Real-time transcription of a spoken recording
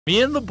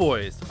Me and the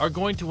boys are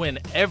going to win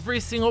every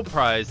single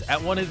prize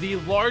at one of the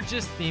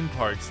largest theme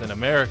parks in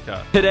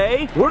America.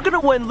 Today, we're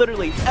gonna win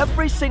literally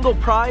every single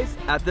prize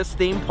at this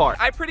theme park.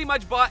 I pretty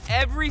much bought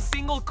every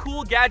single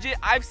cool gadget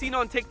I've seen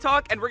on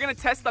TikTok, and we're gonna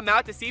test them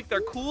out to see if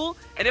they're cool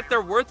and if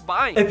they're worth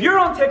buying. If you're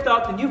on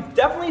TikTok, then you've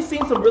definitely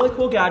seen some really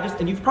cool gadgets,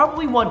 and you've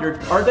probably wondered,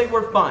 are they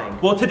worth buying?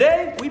 Well,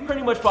 today, we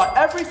pretty much bought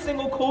every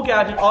single cool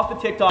gadget off of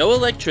TikTok. No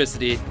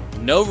electricity,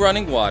 no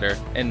running water,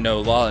 and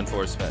no law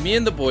enforcement. Me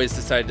and the boys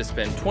decided to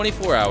spend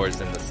 24 hours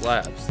in the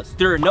slabs.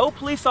 There are no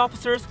police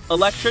officers,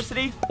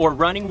 electricity, or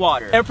running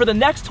water. And for the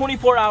next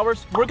 24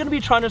 hours, we're gonna be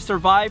trying to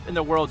survive in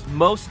the world's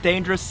most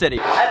dangerous city.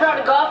 I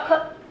brought a golf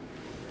club.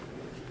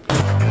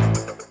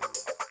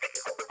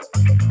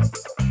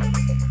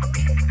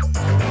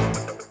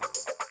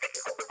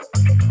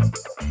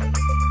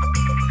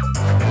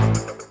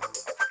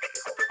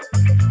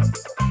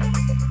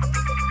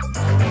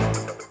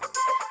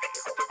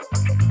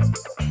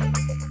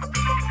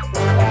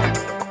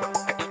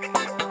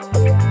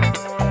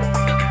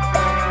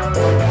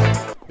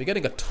 We're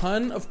getting a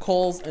ton of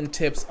calls and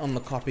tips on the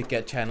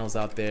copycat channels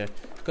out there.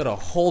 Got a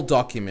whole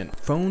document.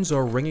 Phones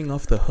are ringing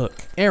off the hook.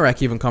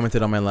 Airac even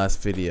commented on my last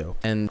video,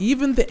 and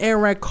even the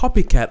Airac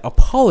copycat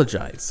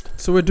apologized.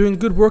 So we're doing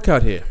good work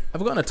out here.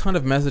 I've gotten a ton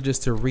of messages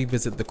to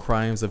revisit the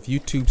crimes of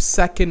YouTube's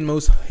second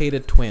most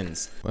hated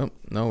twins. Well,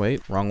 no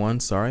wait, wrong one,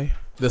 sorry.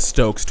 The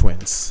Stokes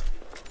twins.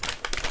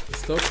 The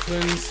Stokes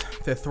twins,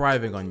 they're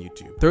thriving on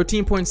YouTube.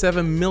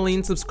 13.7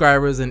 million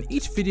subscribers, and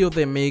each video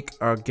they make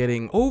are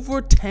getting over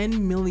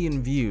 10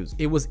 million views.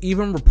 It was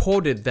even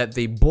reported that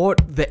they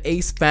bought the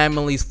Ace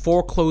family's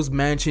foreclosed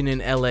mansion in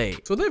LA.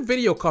 So their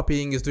video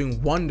copying is doing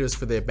wonders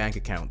for their bank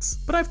accounts.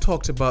 But I've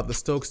talked about the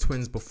Stokes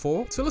twins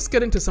before, so let's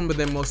get into some of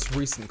their most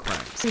recent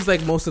crimes. Seems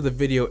like most of the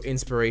video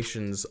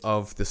inspirations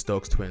of the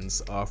Stokes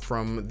twins are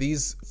from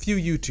these few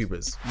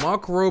YouTubers: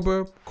 Mark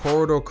Rober,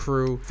 Corridor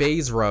Crew,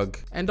 FaZe Rug,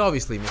 and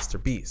obviously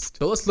Mr.Beast.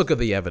 So let's look at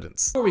the evidence.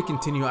 Before we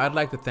continue, I'd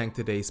like to thank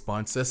today's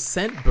sponsor,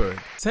 Scentbird.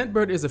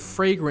 Scentbird is a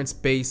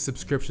fragrance-based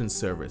subscription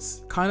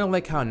service. Kind of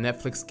like how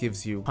Netflix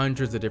gives you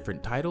hundreds of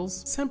different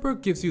titles,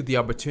 Scentbird gives you the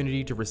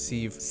opportunity to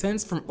receive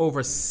scents from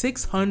over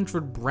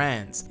 600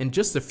 brands in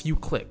just a few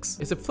clicks.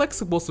 It's a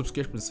flexible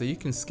subscription, so you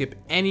can skip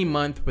any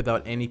month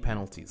without any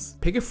penalties.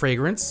 Pick a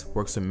fragrance,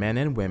 works for men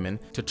and women,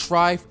 to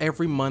try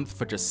every month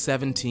for just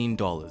 $17.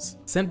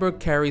 Scentbird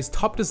carries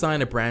top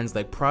designer brands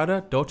like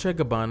Prada, Dolce &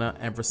 Gabbana,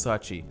 and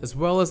Versace, as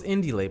well as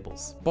indie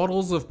labels.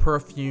 Bottles of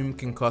perfume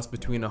can cost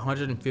between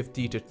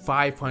 $150 to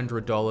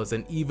 $500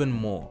 and even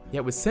more.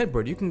 Yet with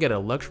Scentbird, you can get a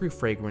luxury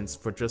fragrance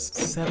for just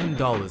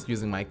 $7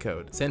 using my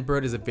code.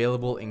 Scentbird is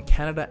available in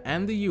Canada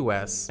and the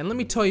US. And let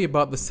me tell you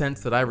about the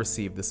scents that I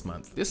received this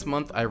month. This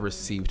month I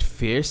received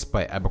Fierce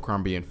by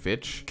Abercrombie &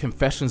 Fitch,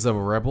 Confessions of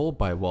a Rebel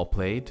by Well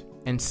Played,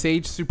 and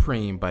Sage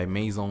Supreme by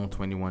Maison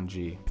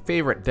 21G.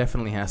 Favorite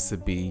definitely has to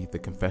be the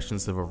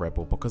Confessions of a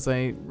Rebel because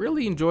I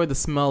really enjoy the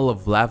smell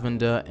of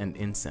lavender and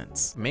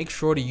incense. Make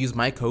sure to use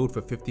my code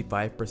for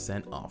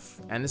 55%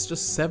 off, and it's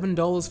just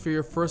 $7 for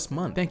your first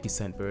month. Thank you,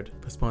 Scentbird,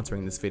 for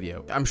sponsoring this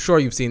video. I'm sure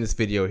you've seen this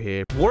video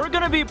here. We're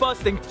gonna be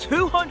busting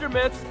 200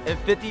 myths in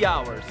 50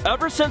 hours.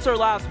 Ever since our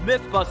last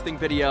myth busting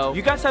video,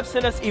 you guys have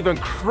sent us even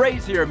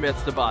crazier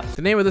myths to bust.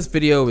 The name of this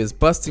video is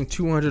Busting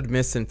 200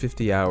 Myths in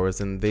 50 Hours,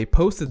 and they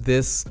posted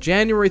this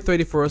January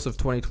 31st of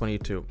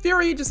 2022.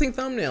 Very interesting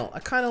thumbnail. I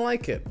kind of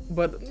like it,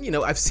 but you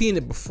know, I've seen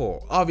it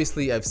before.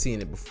 Obviously, I've seen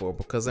it before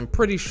because I'm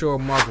pretty sure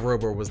Mark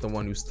Rober was the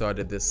one who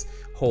started this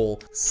whole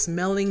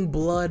smelling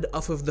blood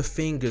off of the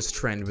fingers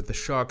trend with the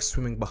shark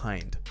swimming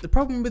behind. The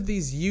problem with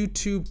these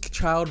YouTube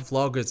child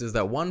vloggers is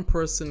that one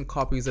person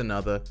copies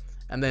another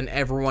and then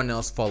everyone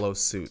else follows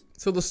suit.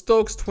 So the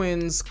Stokes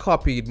twins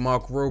copied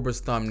Mark Rober's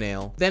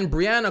thumbnail, then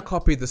Brianna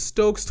copied the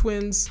Stokes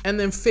twins, and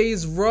then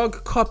FaZe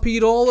Rug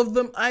copied all of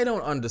them. I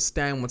don't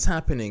understand what's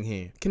happening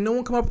here. Can no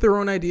one come up with their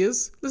own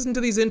ideas? Listen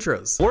to these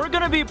intros. We're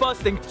gonna be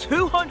busting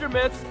 200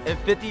 myths in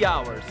 50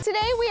 hours.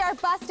 Today we are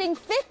busting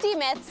 50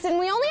 myths and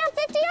we only have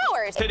 50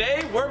 hours.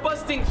 Today, we're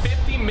busting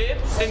 50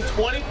 myths in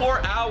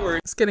 24 hours.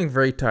 It's getting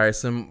very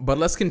tiresome, but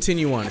let's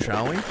continue on,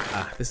 shall we?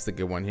 This is the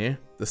good one here.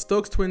 The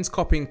Stokes twins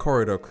copying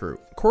Corridor Crew.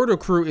 Corridor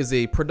Crew is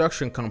a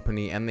production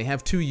company and they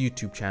have 2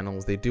 YouTube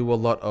channels. They do a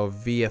lot of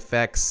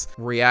VFX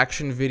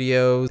reaction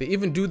videos. They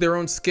even do their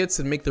own skits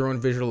and make their own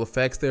visual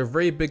effects. They're a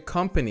very big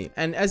company.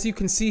 And as you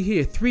can see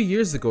here, 3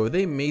 years ago,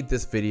 they made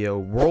this video,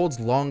 World's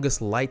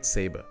Longest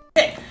Lightsaber.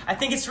 Hey, I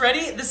think it's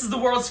ready. This is the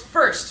world's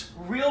first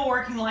real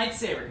working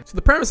lightsaber. So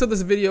the premise of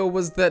this video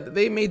was that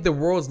they made the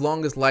world's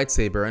longest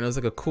lightsaber, and it was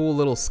like a cool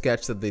little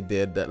sketch that they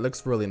did that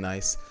looks really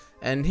nice.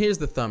 And here's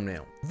the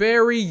thumbnail.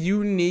 Very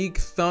unique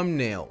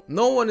thumbnail.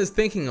 No one is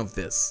thinking of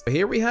this.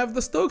 Here we have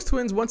the Stokes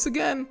twins once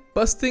again,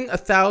 busting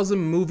 1,000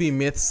 movie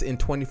myths in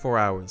 24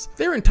 hours.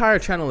 Their entire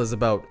channel is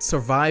about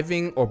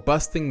surviving or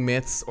busting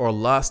myths or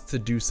lust to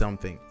do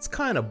something. It's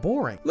kind of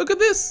boring. Look at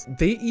this.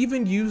 They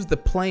even used the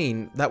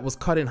plane that was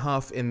cut in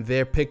half in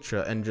their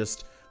picture and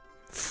just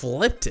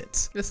flipped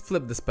it. Let's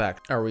flip this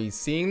back. Are we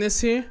seeing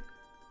this here?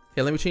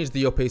 Here, let me change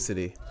the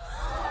opacity.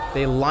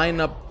 They line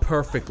up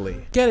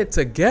perfectly. Get it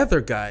together,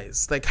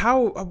 guys. Like,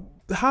 how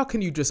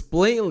can you just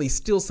blatantly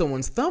steal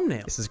someone's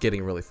thumbnail? This is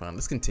getting really fun.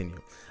 Let's continue.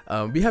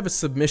 We have a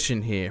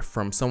submission here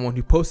from someone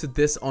who posted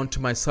this onto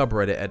my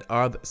subreddit at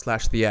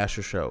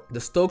r/theashershow. The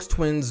Stokes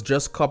twins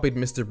just copied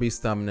Mr.Beast's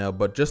thumbnail,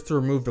 but just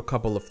removed a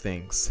couple of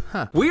things.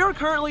 We are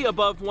currently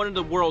above one of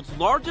the world's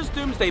largest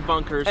doomsday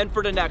bunkers, and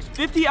for the next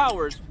 50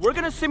 hours, we're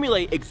gonna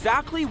simulate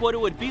exactly what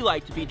it would be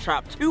like to be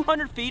trapped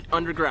 200 feet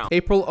underground.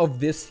 April of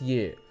this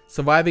year.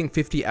 Surviving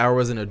 50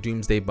 hours in a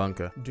doomsday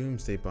bunker.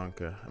 Doomsday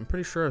bunker. I'm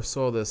pretty sure I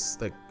saw this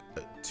like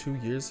 2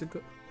 years ago.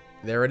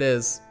 There it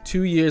is.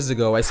 2 years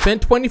ago, I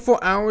spent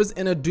 24 hours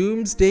in a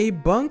doomsday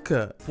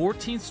bunker.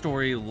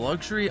 14-story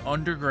luxury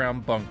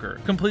underground bunker,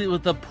 complete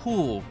with a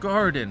pool,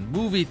 garden,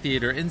 movie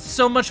theater, and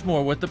so much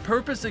more, with the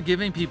purpose of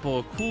giving people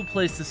a cool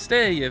place to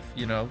stay if,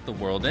 you know, the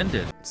world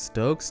ended.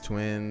 Stokes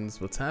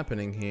twins, what's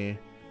happening here?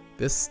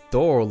 This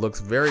door looks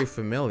very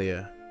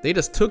familiar. They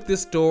just took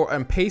this door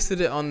and pasted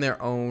it on their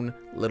own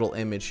little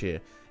image here.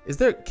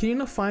 Can you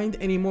not find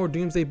any more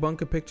doomsday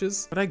bunker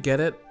pictures? But I get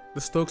it. The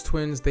Stokes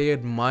twins, they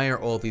admire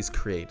all these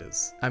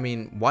creators. I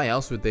mean, why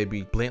else would they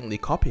be blatantly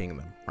copying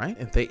them, right?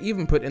 If they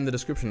even put in the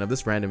description of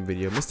this random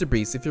video,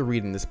 Mr.Beast, if you're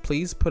reading this,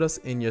 please put us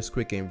in your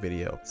Squid Game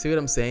video. See what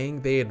I'm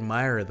saying? They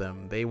admire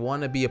them. They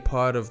want to be a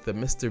part of the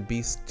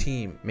Mr.Beast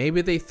team.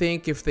 Maybe they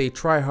think if they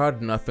try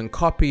hard enough and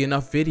copy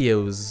enough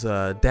videos,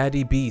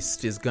 Daddy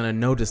Beast is gonna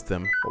notice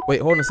them. Oh,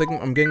 wait, hold on a second.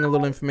 I'm getting a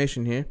little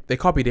information here. They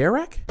copied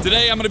Eric?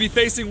 Today, I'm gonna be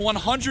facing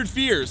 100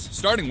 fears,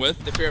 starting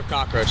with the fear of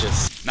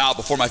cockroaches. Now,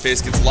 before my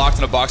face gets locked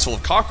in a box full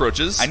of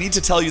cockroaches, I need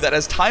to tell you that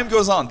as time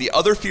goes on, the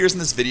other fears in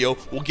this video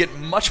will get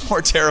much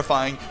more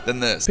terrifying than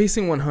this.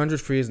 Facing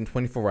 100 fears in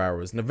 24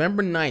 hours.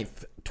 November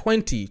 9th,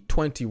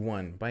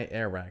 2021 by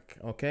Eric.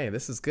 Okay,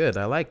 this is good.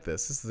 I like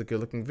this. This is a good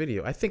looking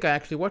video. I think I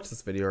actually watched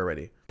this video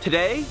already.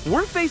 Today,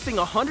 we're facing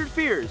 100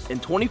 fears in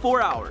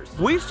 24 hours.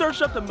 We've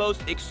searched up the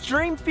most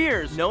extreme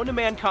fears known to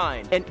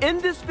mankind. And in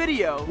this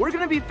video, we're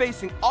gonna be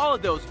facing all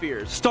of those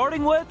fears,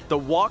 starting with the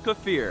Walk of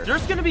Fear.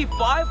 There's gonna be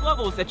 5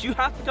 levels that you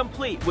have to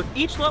complete, with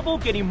each level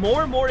getting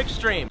more and more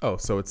extreme. Oh,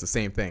 so it's the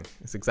same thing.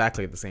 It's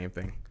exactly the same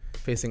thing.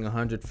 Facing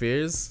 100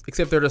 fears,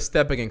 except they're just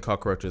stepping in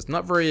cockroaches.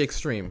 Not very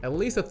extreme. At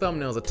least the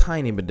thumbnail's a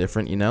tiny bit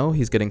different, you know?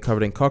 He's getting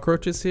covered in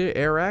cockroaches here,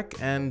 Eric,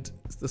 and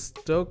the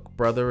Stoke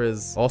brother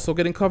is also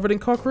getting covered in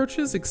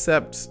cockroaches,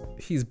 except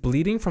he's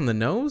bleeding from the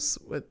nose?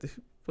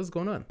 What's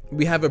going on?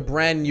 We have a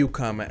brand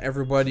newcomer.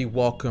 Everybody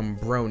welcome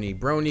Brony.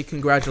 Brony,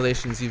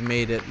 congratulations, you've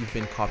made it. You've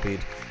been copied.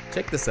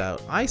 Check this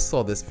out. I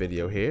saw this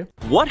video here.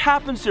 What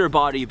happens to your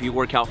body if you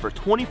work out for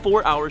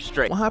 24 hours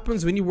straight? What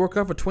happens when you work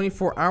out for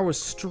 24 hours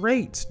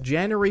straight?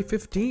 January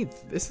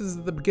 15th. This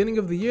is the beginning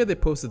of the year they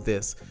posted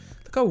this.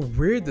 Look how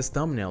weird this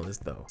thumbnail is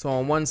though. So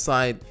on one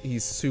side,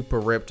 he's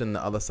super ripped and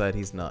the other side,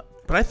 he's not.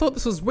 But I thought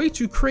this was way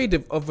too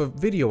creative of a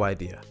video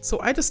idea. So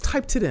I just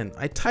typed it in.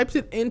 I typed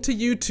it into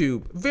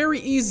YouTube. Very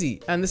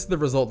easy. And this is the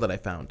result that I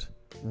found.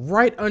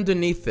 Right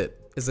underneath it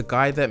is a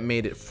guy that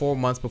made it 4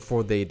 months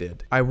before they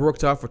did. I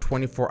worked out for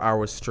 24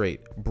 hours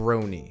straight.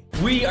 Brony.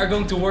 We are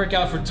going to work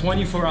out for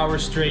 24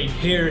 hours straight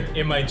here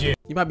in my gym.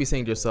 You might be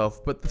saying to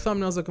yourself, but the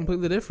thumbnails are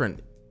completely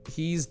different.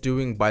 He's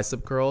doing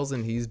bicep curls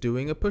and he's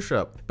doing a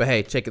push-up. But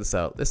hey, check this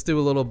out. Let's do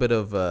a little bit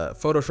of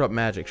Photoshop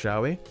magic,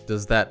 shall we?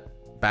 Does that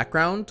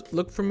background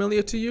look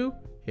familiar to you?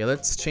 Here,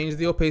 let's change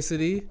the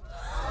opacity.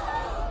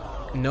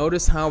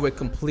 Notice how it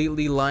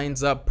completely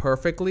lines up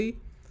perfectly.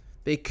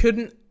 They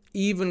couldn't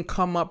even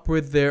come up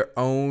with their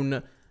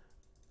own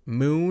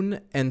moon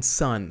and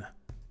sun.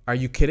 Are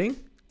you kidding?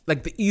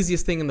 Like the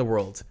easiest thing in the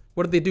world.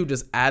 What did they do?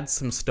 Just add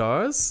some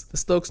stars? The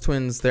Stokes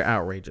twins, they're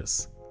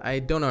outrageous. I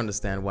don't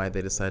understand why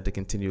they decided to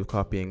continue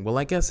copying. Well,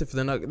 I guess if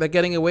they're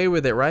getting away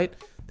with it, right?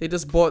 They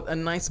just bought a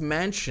nice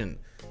mansion.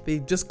 They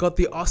just got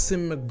the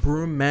awesome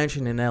McBroom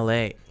mansion in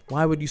LA.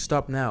 Why would you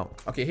stop now?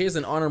 Okay, here's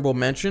an honorable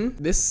mention.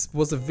 This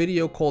was a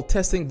video called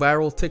Testing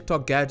Viral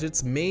TikTok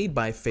Gadgets made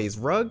by FaZe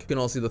Rug. You can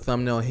also see the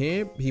thumbnail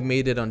here. He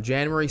made it on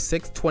January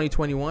 6th,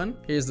 2021.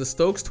 Here's the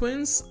Stokes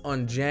twins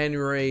on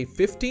January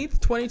 15th,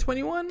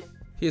 2021.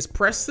 Here's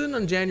Preston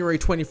on January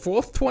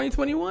 24th,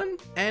 2021.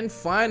 And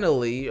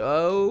finally,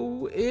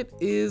 it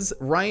is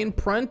Ryan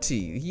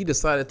Prunty. He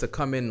decided to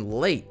come in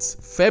late,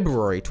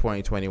 February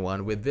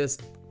 2021, with this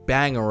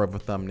banger of a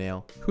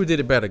thumbnail. Who did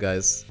it better,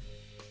 guys?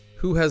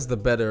 Who has the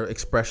better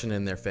expression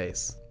in their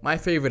face? My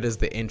favorite is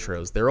the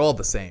intros. They're all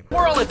the same.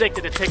 We're all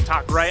addicted to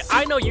TikTok, right?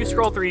 I know you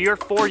scroll through your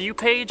For You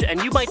page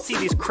and you might see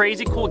these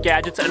crazy cool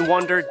gadgets and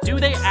wonder, do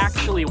they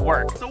actually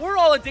work? So we're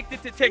all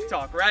addicted to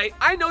TikTok, right?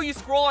 I know you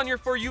scroll on your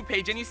For You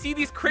page and you see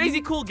these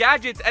crazy cool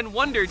gadgets and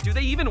wonder, do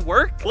they even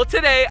work? Well,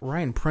 today...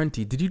 Ryan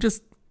Prunty, did you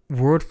just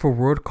word for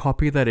word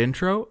copy that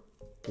intro?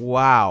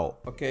 Wow.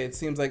 Okay, it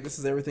seems like this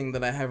is everything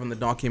that I have in the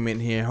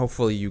document here.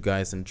 Hopefully you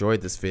guys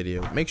enjoyed this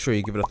video. Make sure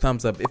you give it a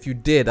thumbs up. If you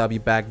did, I'll be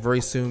back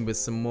very soon with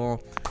some more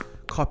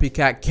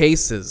copycat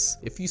cases.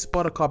 If you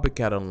spot a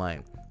copycat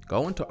online,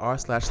 go into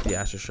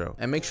r/theashershow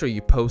and make sure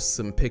you post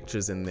some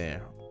pictures in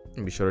there.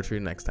 And be sure to treat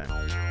you next time.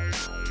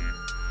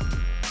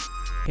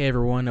 Hey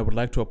everyone, I would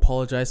like to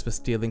apologize for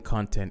stealing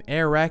content.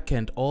 Eric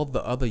and all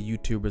the other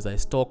YouTubers I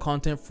stole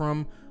content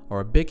from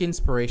are a big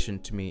inspiration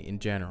to me in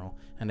general,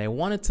 and I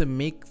wanted to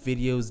make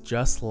videos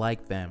just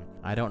like them.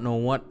 I don't know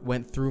what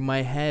went through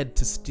my head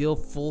to steal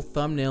full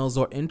thumbnails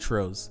or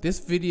intros. This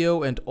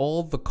video and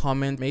all the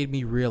comments made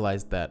me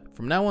realize that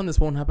from now on this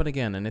won't happen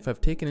again, and if I've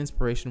taken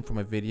inspiration from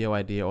a video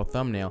idea or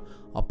thumbnail,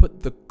 I'll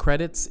put the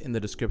credits in the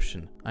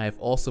description. I have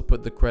also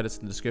put the credits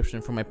in the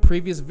description for my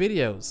previous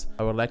videos.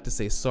 I would like to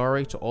say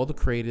sorry to all the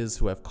creators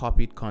who have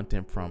copied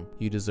content from.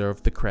 You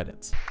deserve the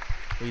credits.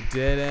 We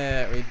did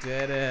it, we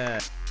did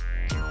it.